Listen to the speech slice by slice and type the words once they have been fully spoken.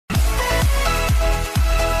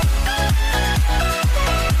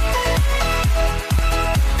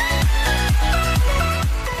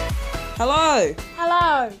Hello!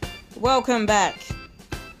 Hello! Welcome back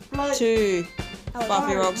Hello. to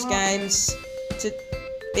Fluffy Hello. Rocks Games.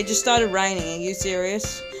 It just started raining, are you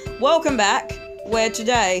serious? Welcome back, where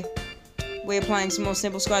today we're playing some more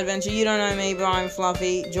SimpleSkyAdventure. You don't know me, but I'm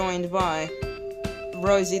Fluffy, joined by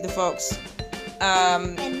Rosie the Fox.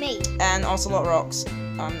 And me. And Ocelot Rocks.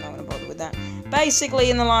 I'm not gonna bother with that.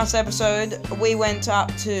 Basically, in the last episode, we went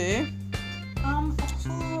up to...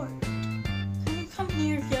 Ocelot, can you come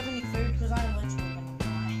here if you have any food? Because I'm literally gonna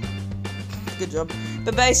die. Good job.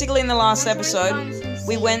 But basically, in the last episode,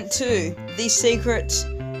 we went to the secret...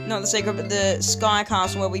 Not the secret, but the sky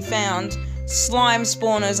castle where we found slime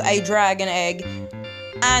spawners, a dragon egg,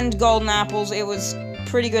 and golden apples. It was a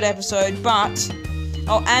pretty good episode, but...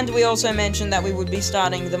 Oh, and we also mentioned that we would be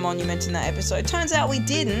starting the monument in that episode. Turns out we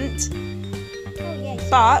didn't. Oh, yes.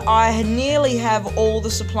 But I nearly have all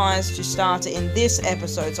the supplies to start it in this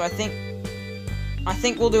episode, so I think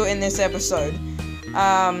we'll do it in this episode.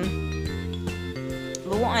 But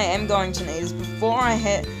what I am going to need is before I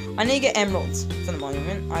need to get emeralds for the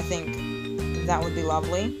monument. I think that would be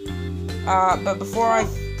lovely. But before I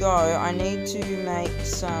go, I need to make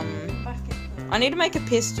some... I need to make a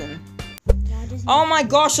piston. Oh my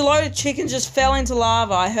gosh, a load of chickens just fell into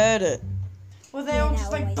lava. I heard it. Well, they all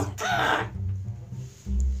just like...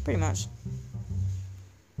 Pretty much.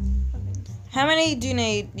 How many do you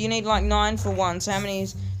need? You need like 9 for one. So how many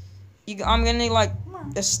is... I'm gonna need like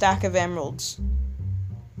a stack of emeralds.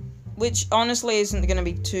 Which honestly isn't gonna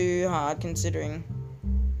be too hard considering...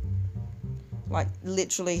 Like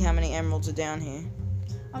literally how many emeralds are down here.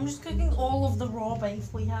 I'm just cooking all of the raw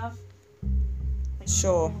beef we have.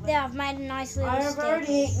 Sure. Yeah, I've made a nice little I have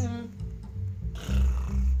already steak. eaten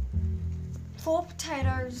 4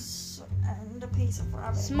 potatoes and a piece of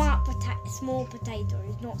rabbit. Small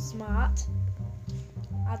potatoes, not smart.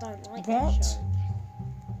 I don't like that What? show.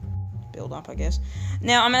 Build up, I guess.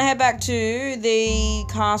 Now I'm gonna head back to the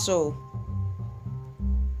castle.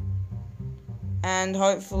 And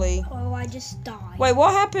hopefully... Oh, I just died. Wait,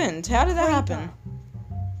 what happened? How did that happen?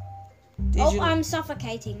 Did Oh, you... I'm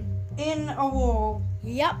suffocating. In a wall.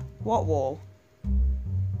 Yep, What wall?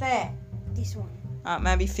 There. this one.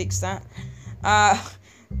 Maybe fix that.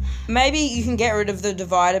 Maybe you can get rid of the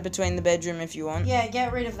divider between the bedroom if you want. Yeah,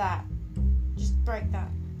 get rid of that. Just break that.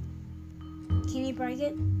 Can you break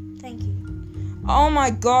it? Thank you. Oh my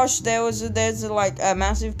gosh, there's like a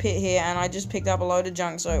massive pit here, and I just picked up a load of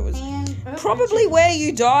junk, so it was And probably where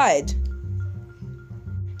you died.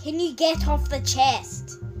 Can you get off the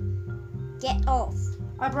chest? Get off.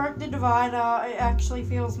 I broke the divider. It actually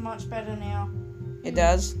feels much better now. It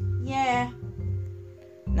does. Yeah.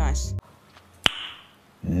 Nice.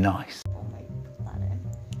 Nice.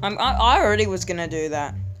 I already was gonna do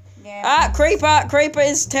that. Yeah. Ah, creeper! Creeper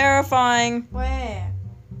is terrifying. Where?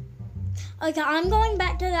 Okay, I'm going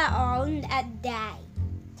back to that island at day.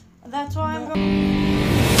 That's why I'm going.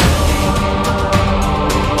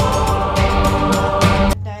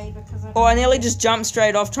 Day because I. Oh, I nearly just jumped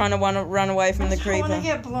straight off trying to run away from the I creeper. want to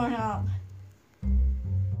get blown up.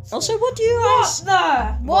 Also, what do you What guys...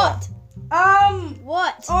 the? What?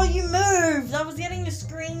 What? Oh, you moved. I was getting a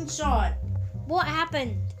screenshot. What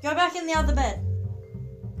happened? Go back in the other bed.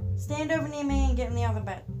 Stand over near me and get in the other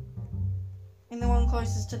bed. In the one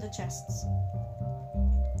closest to the chests.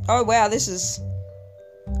 Oh wow, this is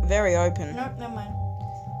very open. Nope, never mind.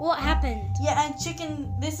 What happened? Yeah, and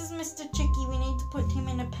chicken. This is Mr. Chicky. We need to put him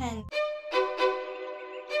in a pen.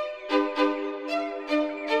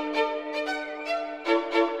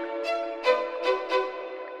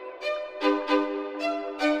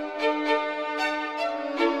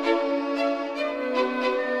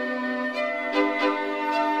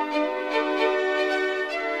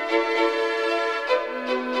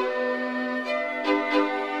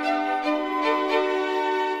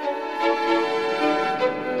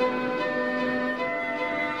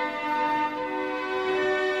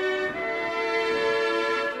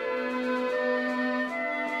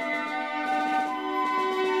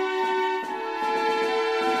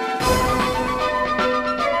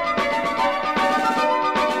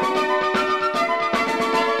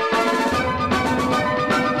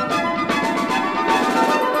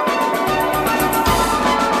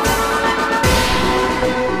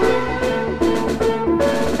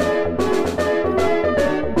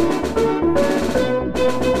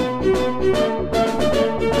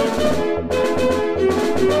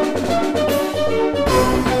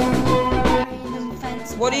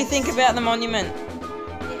 What do you think about the monument?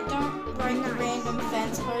 Yeah, don't break the random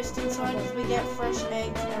fence post inside because we get fresh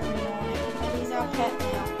eggs every morning. And he's our pet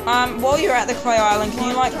now. While you're at the clay island, can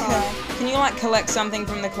you like Try. collect something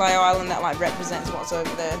from the clay island that like represents what's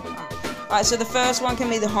over there? Alright, so the first one can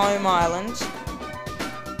be the home island.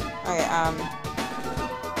 Okay,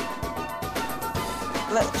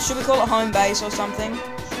 should we call it home base or something?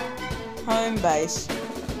 Home base.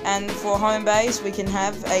 And for home base, we can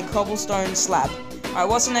have a cobblestone slab. Alright,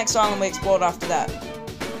 what's the next island we explored after that?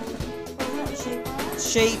 Wasn't it sheep island?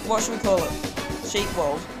 Sheep, what should we call it? Sheep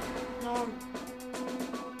world. No.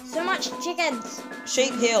 So much chickens.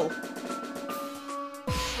 Sheep hill.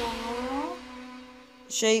 Sure.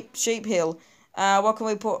 Sheep hill. What can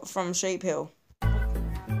we put from sheep hill? Wait,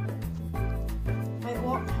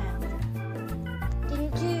 what pen?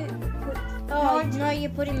 Didn't you put... Oh, no, you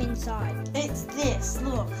put him inside. It's this,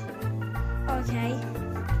 look. Okay.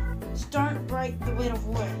 Just don't break the bit of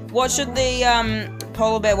wood. What should the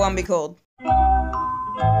polar bear one be called?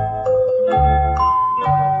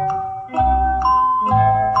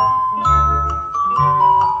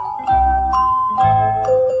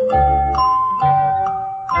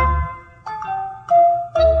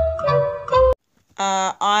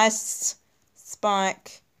 Ice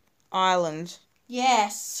Spike Island.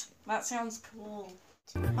 Yes, that sounds cool.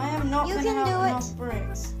 I am not You gonna can have do enough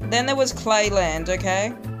bricks. Then there was Clayland,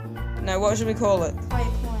 okay? No, what should we call it? Clay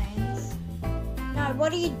plains. No,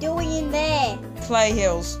 what are you doing in there? Clay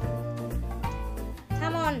Hills.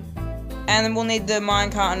 Come on. And then we'll need the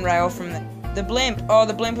minecart and rail from the blimp. Oh,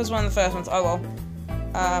 the blimp was one of the first ones. Oh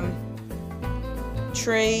well.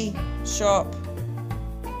 Tree, shop,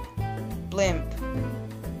 blimp.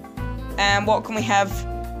 And what can we have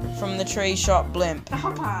from the tree, shop, blimp? A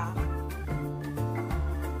hopper.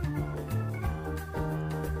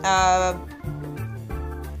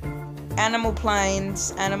 Animal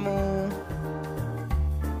plains, animal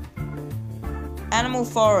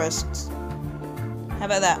forests. How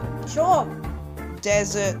about that? Sure.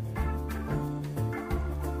 Desert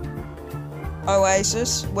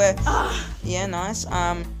oasis. Where? Yeah, nice.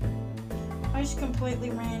 I just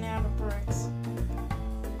completely ran out of bricks.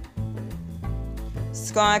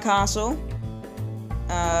 Sky Castle.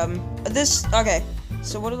 Okay.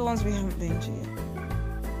 So what are the ones we haven't been to yet?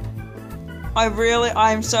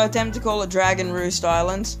 I'm so tempted to call it Dragon Roost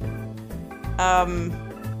Island.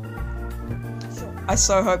 I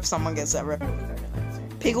so hope someone gets that right.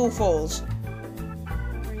 Piggle Falls.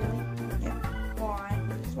 Really? Yeah. Why?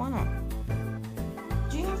 Why not?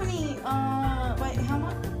 Do you have any, wait, how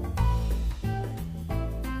much?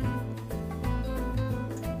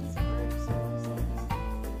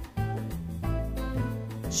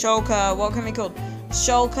 Shulker. What can we call?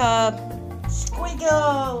 Shulker.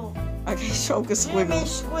 Squiggle! Okay, Shulker Give me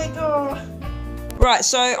Squiggle. squiggle! Right.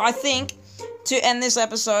 So I think to end this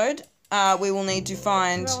episode, we will need to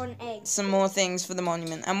find Throw an egg. some more things for the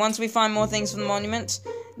monument. And once we find more things for the monument,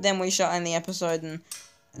 then we shall end the episode. And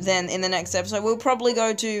then in the next episode, we'll probably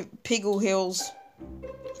go to Piggle Hills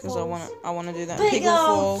because I want to do that. Piggle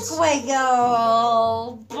Falls.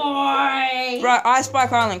 Squiggle! Boy! Right, Ice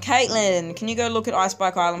Spike Island. Caitlin, can you go look at Ice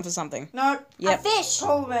Spike Island for something? No. Yep. A fish.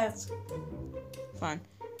 Polar bears. Fine.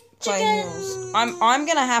 Clay Hills. I'm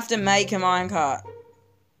gonna have to make a minecart.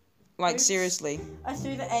 Like, Oops. seriously. I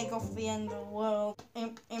threw the egg off the end of the world.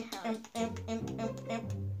 Imp, imp, imp, imp, imp, imp,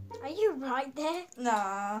 imp. Are you right there?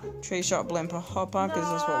 Nah. Tree shot blimp a hopper, because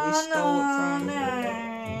that's what we stole it from.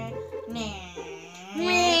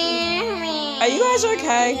 Are you guys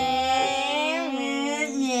okay?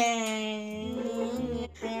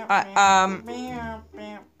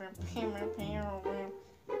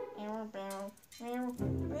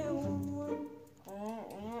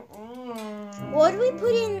 What do we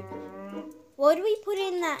put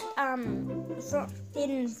in that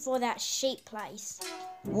for that sheep place?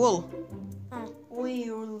 Wool.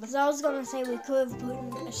 Because I was gonna say we could have put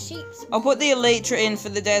in a sheep's. I'll put the Elytra in for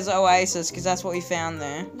the Desert Oasis, because that's what we found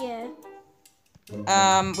there. Yeah.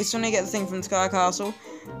 We still need to get the thing from Sky Castle.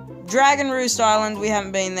 Dragon Roost Island, we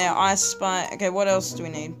haven't been there. Ice Spike. Okay, what else do we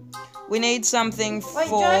need? We need something Wait,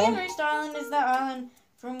 for... Dragon Roost Island is that island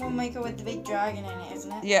from Will Maker with the big dragon in it,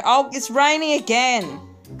 isn't it? Yeah, oh, it's raining again.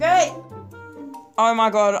 Great! Oh my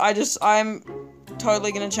god, I'm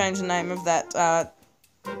totally gonna change the name of that,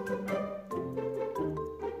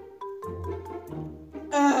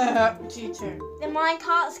 G2. The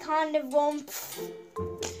minecart's kind of gone.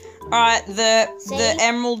 Alright, the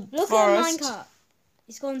Emerald Look Forest. at the minecart.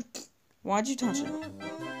 It's gone. Why'd you touch it?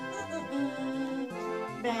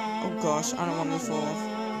 Oh gosh, I don't want to fall off.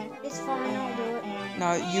 It's fine, I'll do it.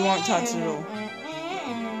 No, you won't touch it at all.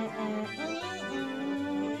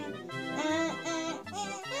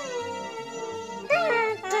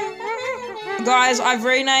 Guys, I've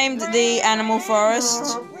renamed the Animal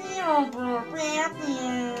Forest.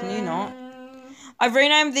 Can you not? I've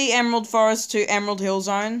renamed the Emerald Forest to Emerald Hill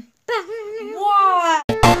Zone.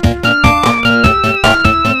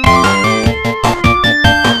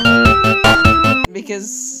 because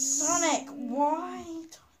Sonic, why?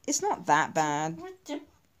 it's not that bad.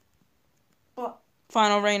 What?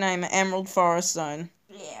 Final rename Emerald Forest Zone.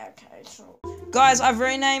 Yeah, okay, sure. Guys, I've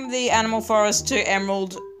renamed the animal forest to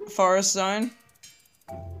Emerald Forest Zone.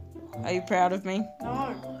 Are you proud of me?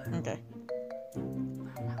 No. Okay.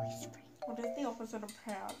 What is the opposite of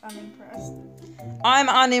proud? Unimpressed. I'm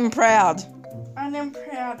unimproud.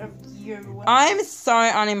 Unimproud of you. I'm so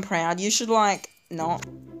unimproud. You should, like, not.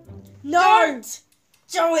 Don't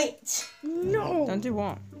do it. No. Don't do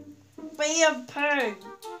what? Be a poo.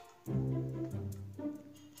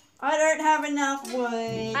 I don't have enough wood.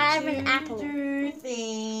 I have an apple. Do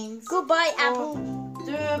things. Goodbye, apple.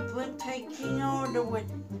 But taking all the wood.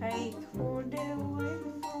 Take all the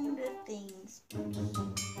wood from the things.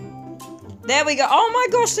 There we go. Oh my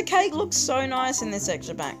gosh, the cake looks so nice in this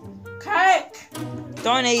extra pack. Cake.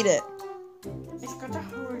 Don't eat it. It's got a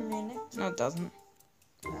hole in it. No, it doesn't.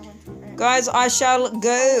 I want to eat. Guys, I shall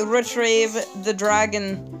go retrieve the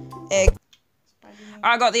dragon egg.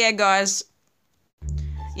 I got the egg, guys.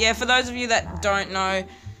 Yeah, for those of you that don't know,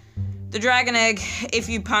 the dragon egg, if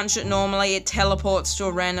you punch it normally, it teleports to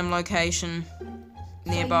a random location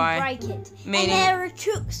nearby. So you break it. Meaning- And there are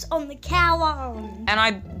tricks on the cow. And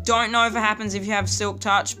I don't know if it happens if you have silk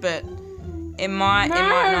touch, but it might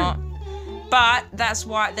not. But that's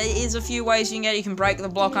why there is a few ways you can get it. You can break the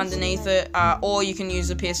block underneath it, or you can use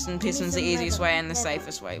a piston. Piston's the easiest way and the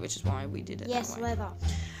safest way, which is why we did it Yes, that way. leather.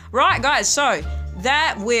 Right, guys, so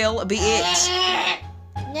that will be it.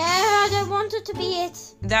 No, I don't want it to be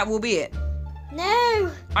it. That will be it.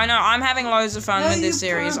 No. I know, I'm having loads of fun No, with this you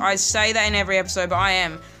series. can't. I say that in every episode, but I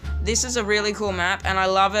am. This is a really cool map, and I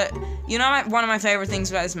love it. You know, one of my favorite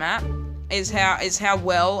things about this map is how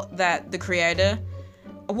well that the creator...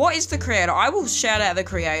 What is the creator? I will shout out the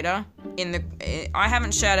creator I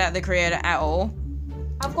haven't shouted out the creator at all.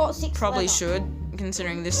 I've got 6 Probably leather. should,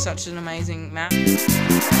 considering this is such an amazing map.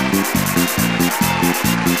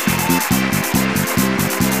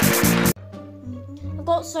 I've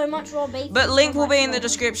got so much raw beef. But link will be in the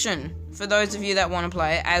description for those of you that want to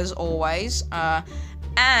play it, as always.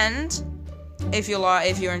 And if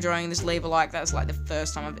you're enjoying this, leave a like. That's like the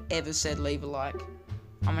first time I've ever said leave a like.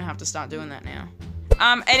 I'm gonna have to start doing that now.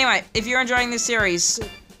 Anyway, if you're enjoying this series,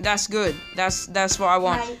 that's good. That's what I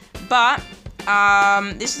want. Right. But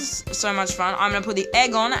this is so much fun. I'm gonna put the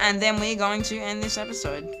egg on, and then we're going to end this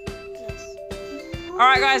episode. Yes. All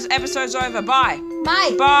right, guys, episode's over. Bye.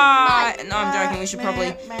 Bye. Bye. No, I'm joking. We should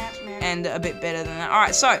probably Map. end a bit better than that. All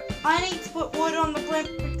right, so I need to put wood on the blimp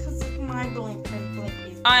because my blimp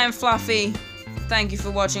is... I am Fluffy. Thank you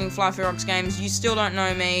for watching Fluffy Rocks Games. You still don't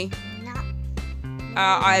know me. No.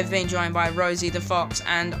 I have been joined by Rosie the Fox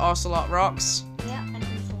and Ocelot Rocks, Yeah.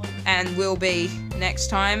 and will be next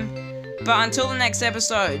time. But until the next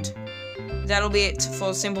episode, that'll be it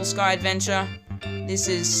for SimpleSkyAdventure. This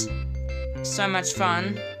is so much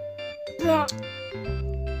fun.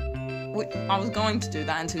 I was going to do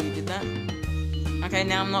that until you did that. Okay,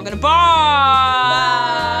 now I'm not gonna.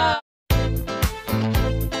 Bye!